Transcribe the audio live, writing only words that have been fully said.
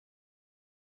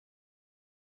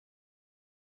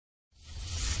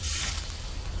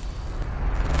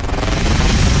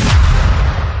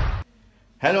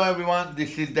Hello everyone,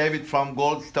 this is David from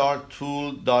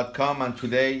goldstartool.com, and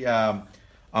today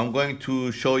I'm going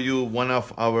to show you one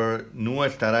of our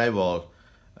newest arrival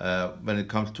when it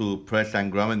comes to press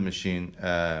and grommet machine.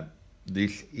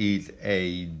 This is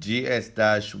a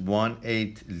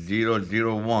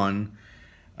GS-18001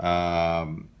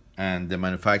 and the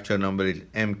manufacturer number is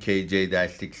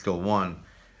MKJ-601,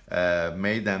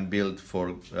 made and built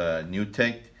for New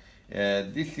Tech.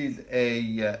 This is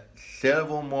a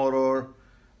servo motor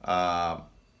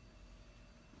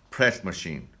press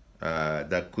machine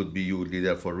that could be used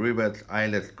either for rivets,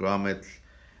 eyelets, grommets,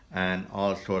 and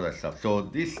all sort of stuff. So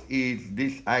this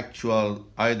actual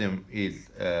item is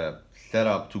set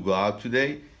up to go out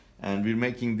today, and we're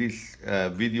making this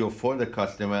video for the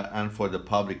customer and for the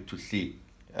public to see.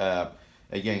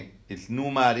 Again, it's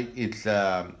pneumatic, it's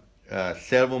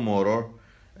servo motor,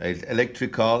 it's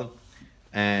electrical,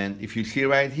 and if you see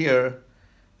right here,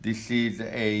 this is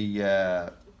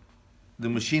the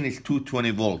machine is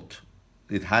 220 volt.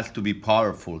 It has to be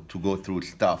powerful to go through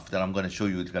stuff that I'm going to show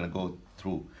you. It's going to go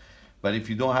through. But if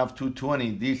you don't have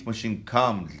 220, this machine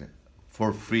comes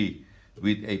for free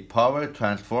with a power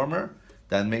transformer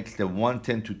that makes the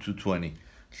 110 to 220.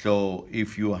 So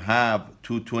if you have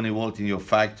 220 volt in your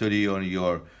factory or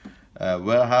your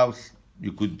warehouse,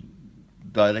 you could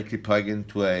directly plug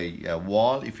into a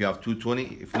wall if you have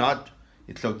 220. If not,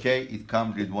 it's okay. It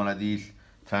comes with one of these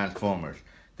transformers.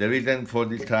 The reason for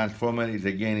this transformer is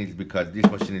because this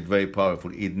machine is very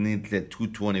powerful. It needs a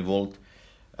 220 volt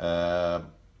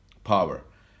power.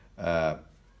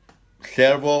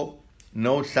 Servo,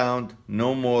 no sound,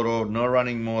 no motor, no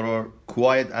running motor,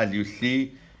 quiet as you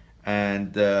see,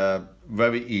 and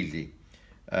very easy.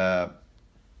 There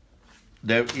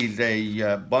is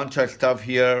a bunch of stuff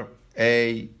here,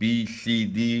 A, B, C,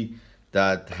 D,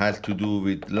 that has to do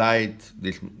with light.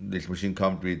 This machine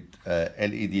comes with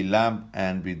LED lamp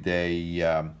and with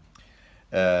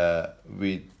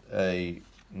a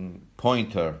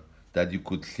pointer that you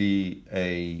could see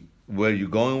where you're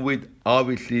going with.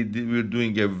 Obviously, we're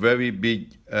doing a very big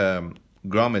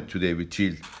grommet today, which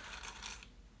is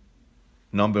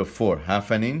number 4,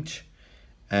 ½ inch,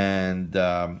 and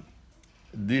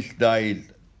this die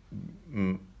is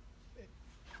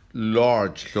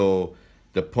large, so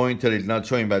the pointer is not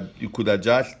showing, but you could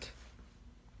adjust.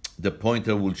 The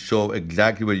pointer will show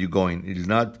exactly where you're going. It is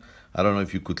not, I don't know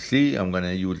if you could see, I'm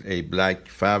gonna use a black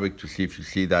fabric to see if you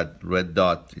see that red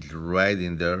dot. It's right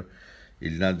in there.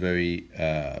 It's not very,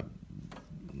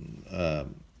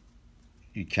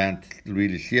 you can't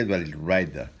really see it, but it's right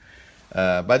there.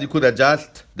 But you could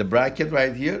adjust the bracket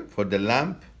right here for the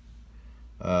lamp,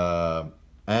 and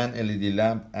LED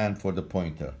lamp, and for the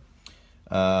pointer.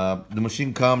 The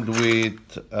machine comes with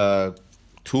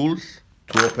tools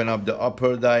to open up the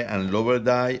upper die and lower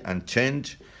die and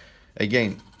change.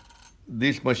 Again,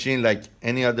 this machine, like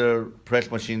any other press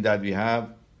machine that we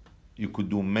have, you could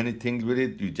do many things with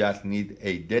it. You just need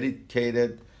a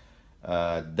dedicated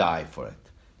die for it.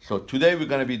 So today we're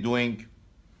going to be doing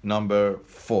number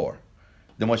 4.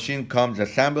 The machine comes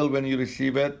assembled when you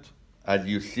receive it, as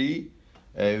you see.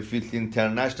 If it's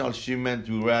international shipment,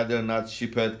 we rather not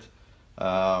ship it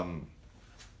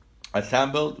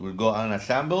assembled. We'll go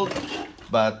unassembled,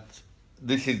 but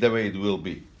this is the way it will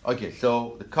be. Okay,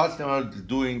 so the customer is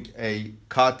doing a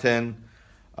cotton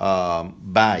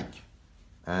bag,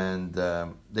 and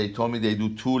they told me they do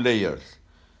 2 layers,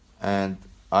 and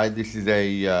this is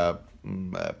a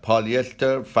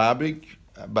polyester fabric,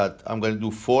 but I'm going to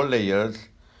do 4 layers,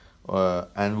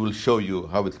 and we'll show you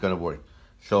how it's going to work.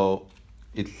 So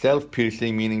it's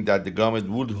self-piercing, meaning that the grommet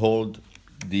would hold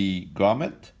the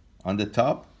grommet on the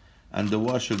top, and the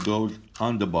washer goes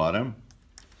on the bottom.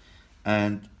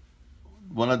 And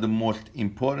one of the most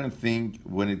important thing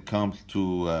when it comes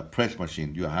to press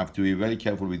machine, you have to be very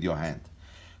careful with your hand.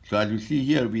 So as you see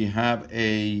here, we have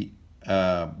a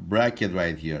bracket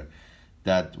right here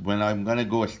that when I'm gonna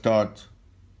go start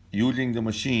using the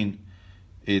machine,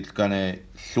 it's gonna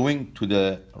swing to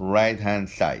the right hand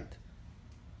side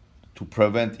to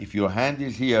prevent, if your hand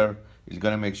is here, it's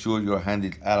gonna make sure your hand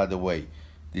is out of the way.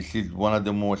 This is one of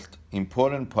the most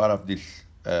important part of this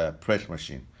press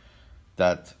machine,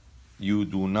 that you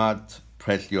do not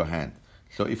press your hand.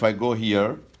 So if I go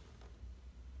here,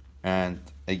 and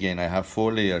again I have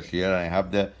 4 layers here, I have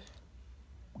the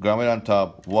grommet on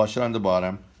top, washer on the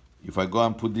bottom. If I go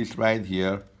and put this right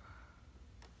here,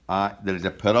 there is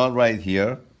a pedal right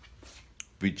here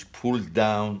which pulls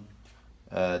down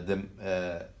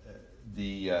the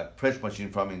press machine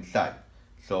from inside.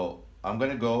 So I'm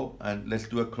gonna go and let's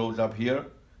do a close up here.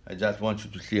 I just want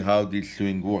you to see how this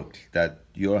swing works, that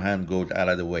your hand goes out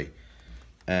of the way.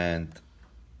 And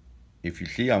if you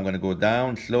see, I'm going to go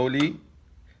down slowly.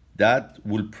 That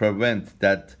will prevent,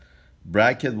 that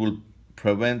bracket will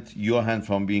prevent your hand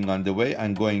from being on the way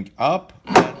and going up,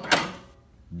 and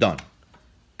done.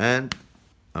 And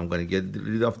I'm going to get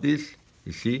rid of this.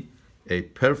 You see, a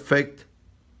perfect,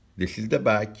 this is the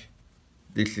back,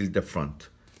 this is the front,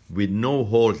 with no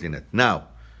holes in it. Now,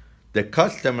 the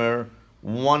customer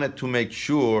wanted to make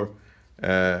sure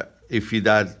if he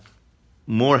does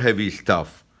more heavy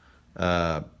stuff,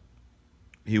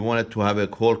 he wanted to have a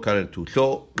hole cutter too.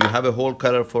 So we have a hole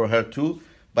cutter for her too,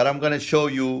 but I'm gonna show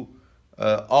you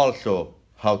also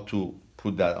how to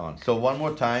put that on. So one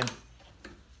more time,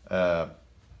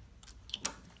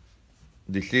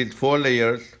 this is 4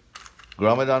 layers,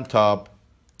 grommet on top,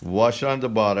 washer on the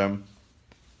bottom,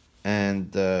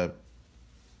 and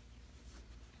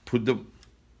put the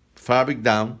fabric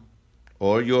down,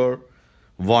 or your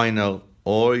vinyl,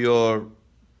 or your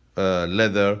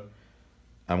leather.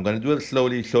 I'm gonna do it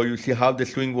slowly so you see how the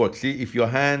swing works. See, if your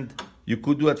hand, you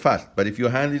could do it fast, but if your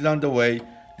hand is on the way,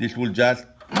 this will just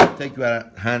take your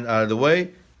hand out of the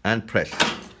way and press.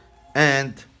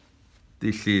 And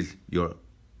this is your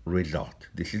result.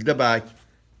 This is the back,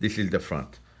 this is the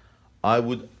front. I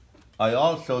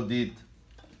also did,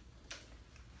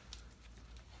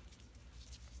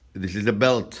 this is a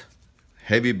belt,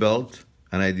 heavy belt,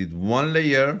 and I did 1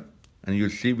 layer, and you'll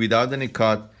see without any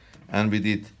cut, and we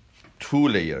did 2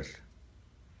 layers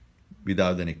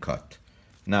without any cut.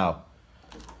 Now,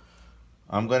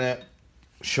 I'm gonna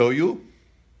show you,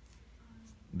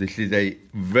 this is a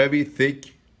very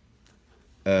thick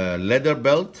leather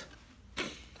belt,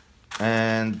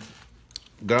 and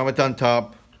grommet on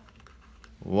top,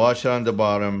 washer on the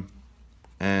bottom,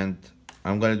 and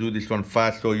I'm gonna do this one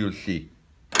fast so you'll see.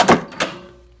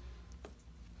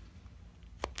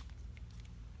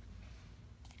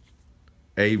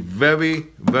 A very,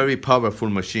 very powerful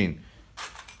machine.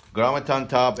 Grommet on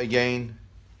top again,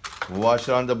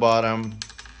 washer on the bottom.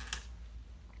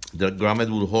 The grommet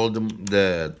will hold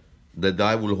the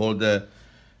die will hold the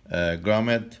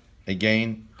grommet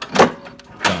again.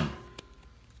 Done.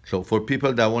 So for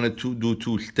people that wanted to do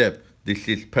 2-step, this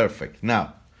is perfect.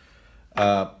 Now,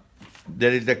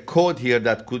 there is a code here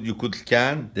that you could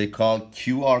scan. They call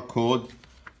QR code,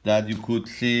 that you could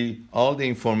see all the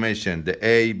information, the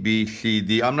A, B, C,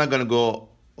 D. I'm not gonna go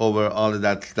over all of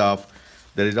that stuff.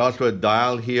 There is also a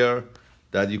dial here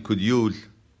that you could use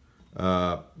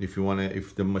if you wanna,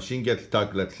 if the machine gets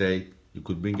stuck, let's say, you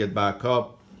could bring it back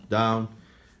up, down.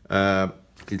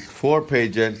 It's 4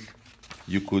 pages.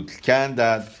 You could scan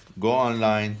that, go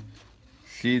online,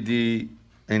 see the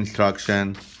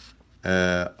instruction,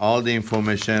 all the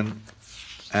information,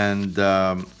 and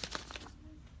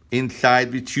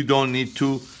inside, which you don't need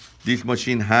to. This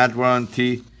machine had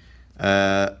warranty.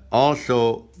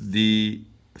 Also, the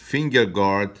finger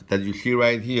guard that you see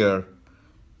right here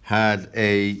had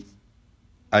a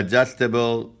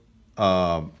adjustable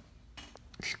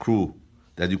screw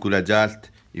that you could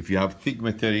adjust if you have thick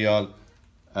material.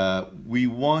 We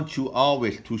want you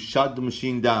always to shut the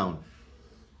machine down.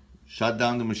 Shut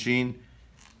down the machine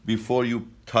before you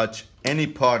touch any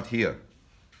part here.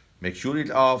 Make sure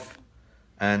it's off.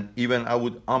 And even I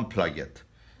would unplug it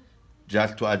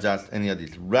just to adjust any of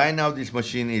this. Right now, this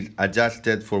machine is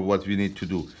adjusted for what we need to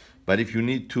do. But if you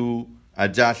need to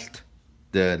adjust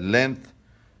the length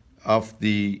of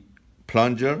the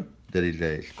plunger, there is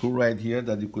a screw right here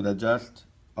that you could adjust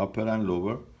upper and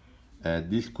lower.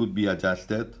 This could be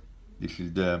adjusted. This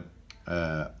is the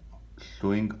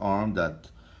swing arm that,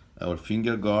 or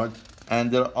finger guard, and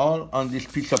they're all on this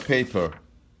piece of paper.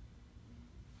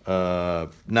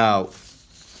 Now,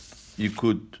 you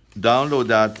could download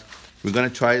that. We're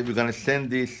gonna send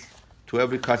this to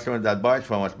every customer that buys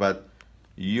from us, but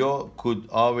you could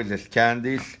always scan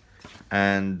this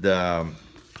and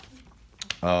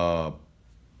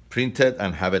print it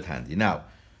and have it handy. Now,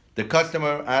 the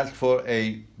customer asked for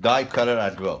a die cutter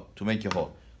as well to make a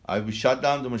hole. I will shut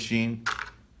down the machine.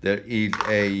 There is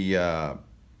a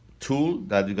tool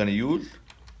that we're gonna use.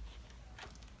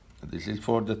 This is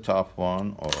for the top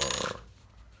one, or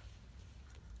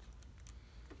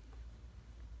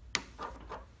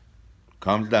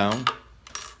comes down,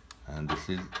 and this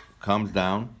is comes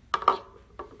down,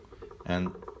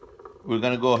 and we're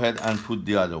gonna go ahead and put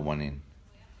the other one in.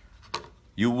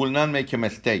 You will not make a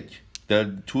mistake. There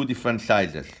are 2 different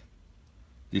sizes.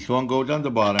 This one goes on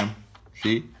the bottom.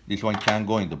 See, this one can't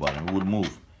go in the bottom. It will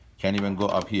move. Can't even go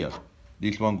up here.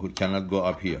 This one cannot go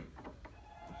up here.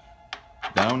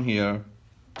 Down here,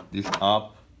 this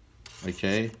up,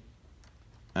 okay,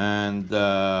 and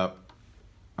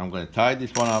I'm gonna tie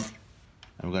this one up.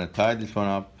 I'm gonna tie this one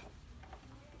up,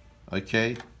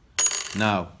 okay,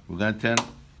 Now we're gonna turn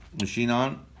machine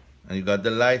on, and you got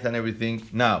the light and everything.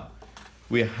 Now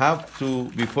we have to,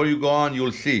 before you go on,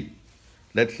 you'll see.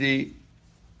 Let's see,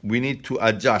 we need to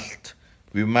adjust.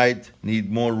 We might need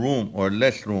more room or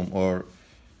less room, or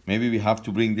maybe we have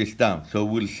to bring this down. So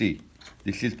we'll see.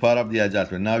 This is part of the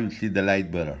adjustment. Now you see the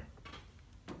light better.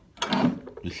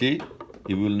 You see,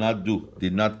 it will not do,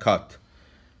 did not cut.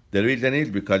 The reason is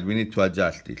because we need to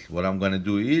adjust this. What I'm gonna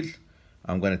do is,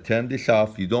 I'm gonna turn this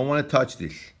off. You don't wanna touch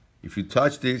this. If you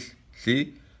touch this,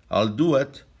 see, I'll do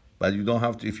it, but you don't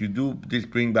have to. If you do this,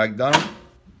 bring back down,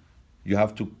 you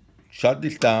have to shut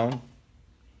this down,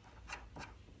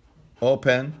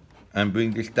 open, and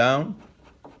bring this down.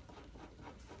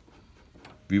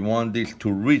 We want this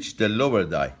to reach the lower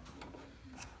die.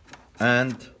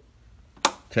 And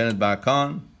turn it back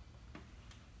on.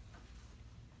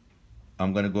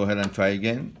 I'm gonna go ahead and try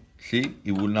again. See,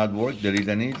 it will not work. The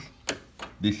reason is,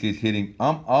 this is hitting.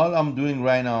 All I'm doing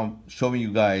right now, showing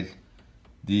you guys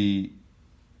the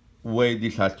way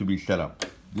this has to be set up.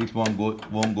 This won't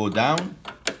go down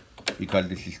because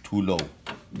this is too low.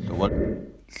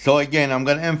 So again, I'm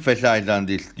gonna emphasize on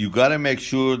this. You gotta make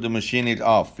sure the machine is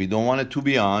off. You don't want it to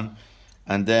be on.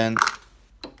 And then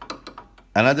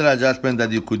another adjustment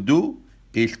that you could do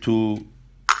is to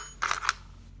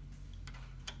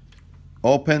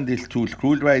open these two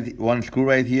screws, one screw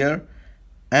right here,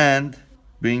 and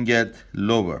bring it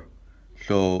lower.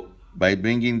 So by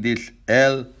bringing this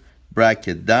L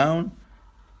bracket down,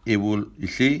 it will, you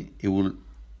see, it will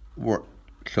work.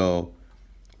 So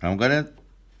I'm gonna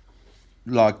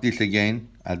lock this again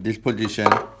at this position.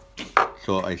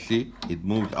 So I see it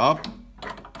moved up.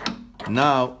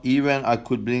 Now even I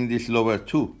could bring this lower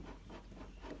too.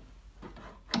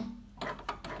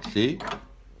 See,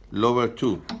 lower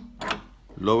too,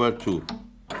 lower too.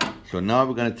 So now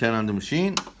we're gonna turn on the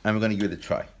machine and we're gonna give it a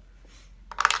try.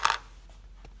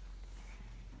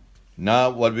 Now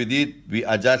what we did, we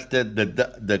adjusted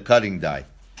the cutting die,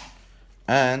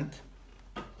 and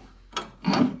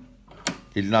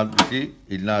it's not, see,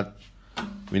 it's not,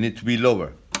 we need to be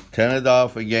lower. Turn it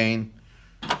off again,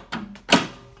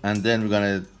 and then we're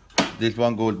gonna, this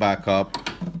one goes back up.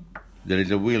 There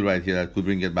is a wheel right here that could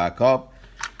bring it back up.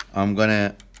 I'm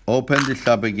gonna open this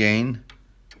up again,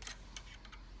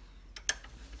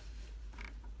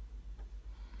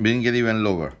 bring it even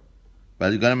lower,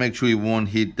 but you gotta make sure you won't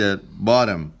hit the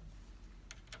bottom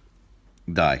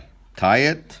die. Tie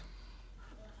it,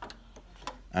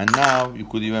 and now you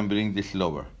could even bring this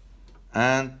lower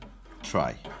and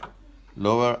try,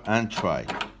 lower and try,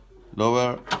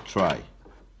 lower, try,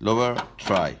 lower,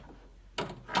 try.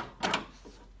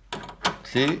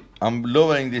 See, I'm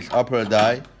lowering this upper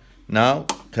die. Now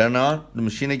turn on the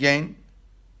machine again,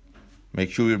 make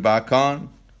sure you're back on,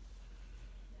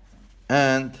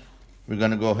 and we're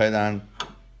gonna go ahead and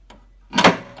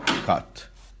cut.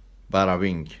 Bada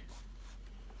bing.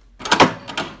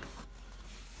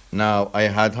 Now I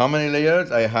had how many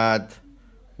layers? I had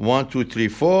 1, 2, 3,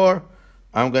 4.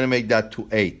 I'm gonna make that to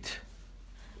 8.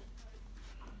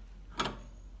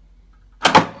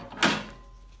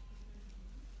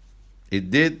 It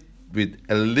did with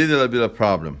a little bit of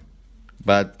problem,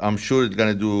 but I'm sure it's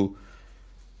gonna do,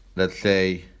 let's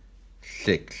say,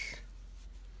 6.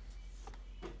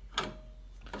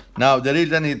 Now the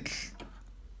reason it's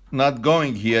not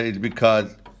going here is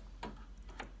because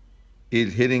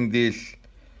it's hitting this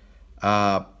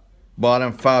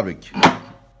bottom fabric.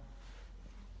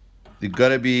 It's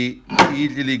gotta be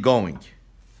easily going.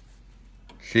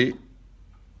 See,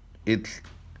 it's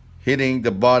hitting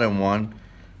the bottom one.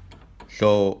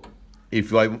 So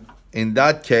if in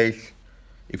that case,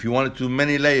 if you want to do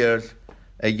many layers,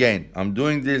 again, I'm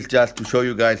doing this just to show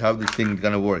you guys how this thing is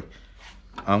gonna work.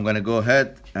 I'm gonna go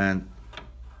ahead and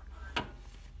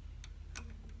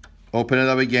open it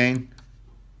up again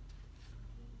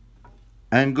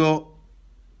and go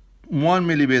 1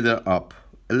 millimeter up,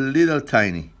 a little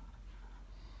tiny,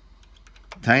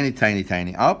 tiny, tiny,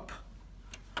 tiny up.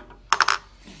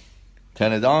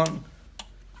 Turn it on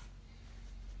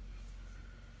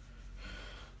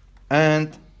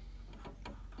and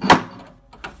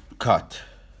cut.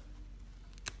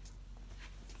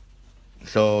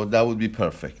 So that would be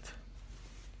perfect.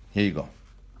 Here you go.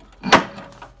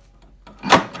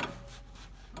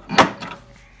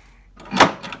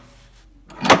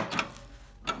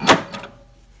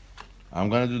 I'm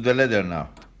gonna do the leather now.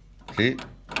 See?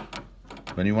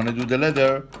 When you wanna do the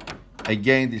leather,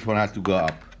 again, this one has to go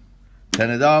up.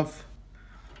 Turn it off.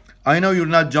 I know you're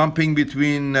not jumping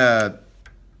between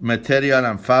material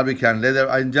and fabric and leather.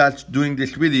 I'm just doing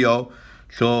this video,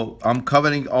 so I'm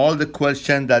covering all the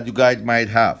questions that you guys might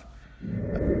have.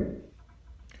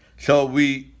 So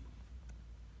we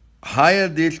higher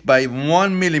this by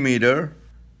 1 millimeter,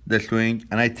 the swing,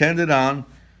 and I turned it on,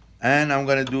 and I'm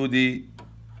gonna do the,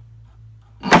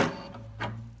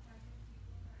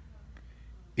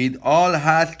 it all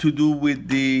has to do with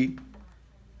the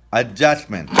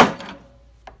adjustment.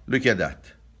 Look at that.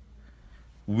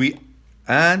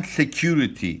 And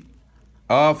security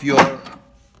of your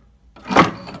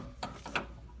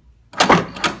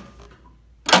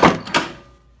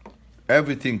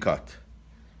everything cut.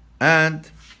 And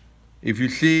if you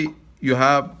see you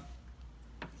have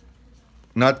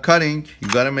not cutting, you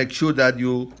gotta make sure that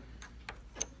you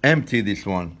empty this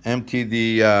one. Empty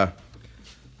the,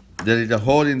 there is a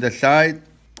hole in the side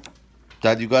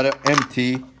that you gotta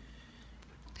empty,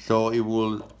 so it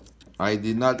will, I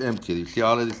did not empty it. You see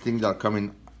all of these things are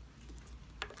coming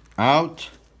out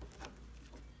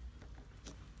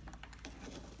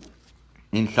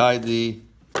inside the,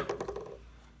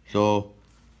 so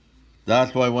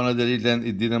that's why one of the reasons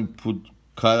it didn't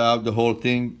cut out the whole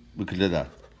thing, because of that.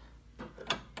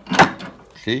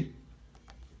 See?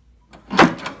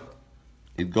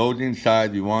 It goes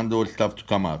inside, you want those stuff to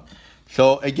come out.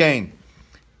 So again,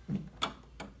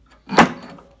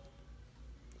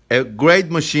 a great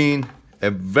machine,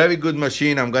 a very good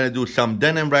machine. I'm gonna do some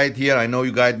denim right here. I know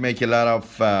you guys make a lot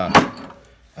of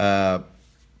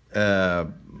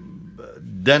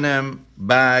denim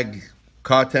bags,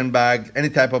 cotton bags, any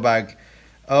type of bag.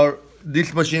 Or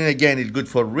this machine again is good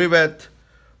for rivet,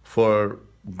 for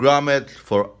grommet,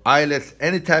 for eyelets,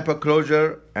 any type of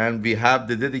closure, and we have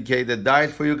the dedicated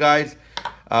dies for you guys.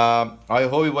 I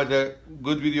hope it was a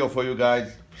good video for you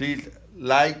guys. Please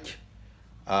like,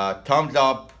 thumbs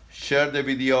up, share the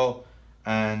video,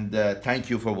 and thank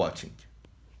you for watching.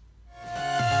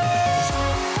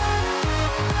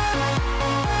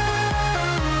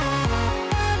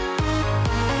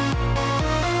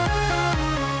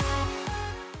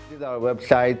 Visit our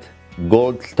website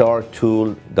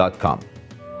goldstartool.com.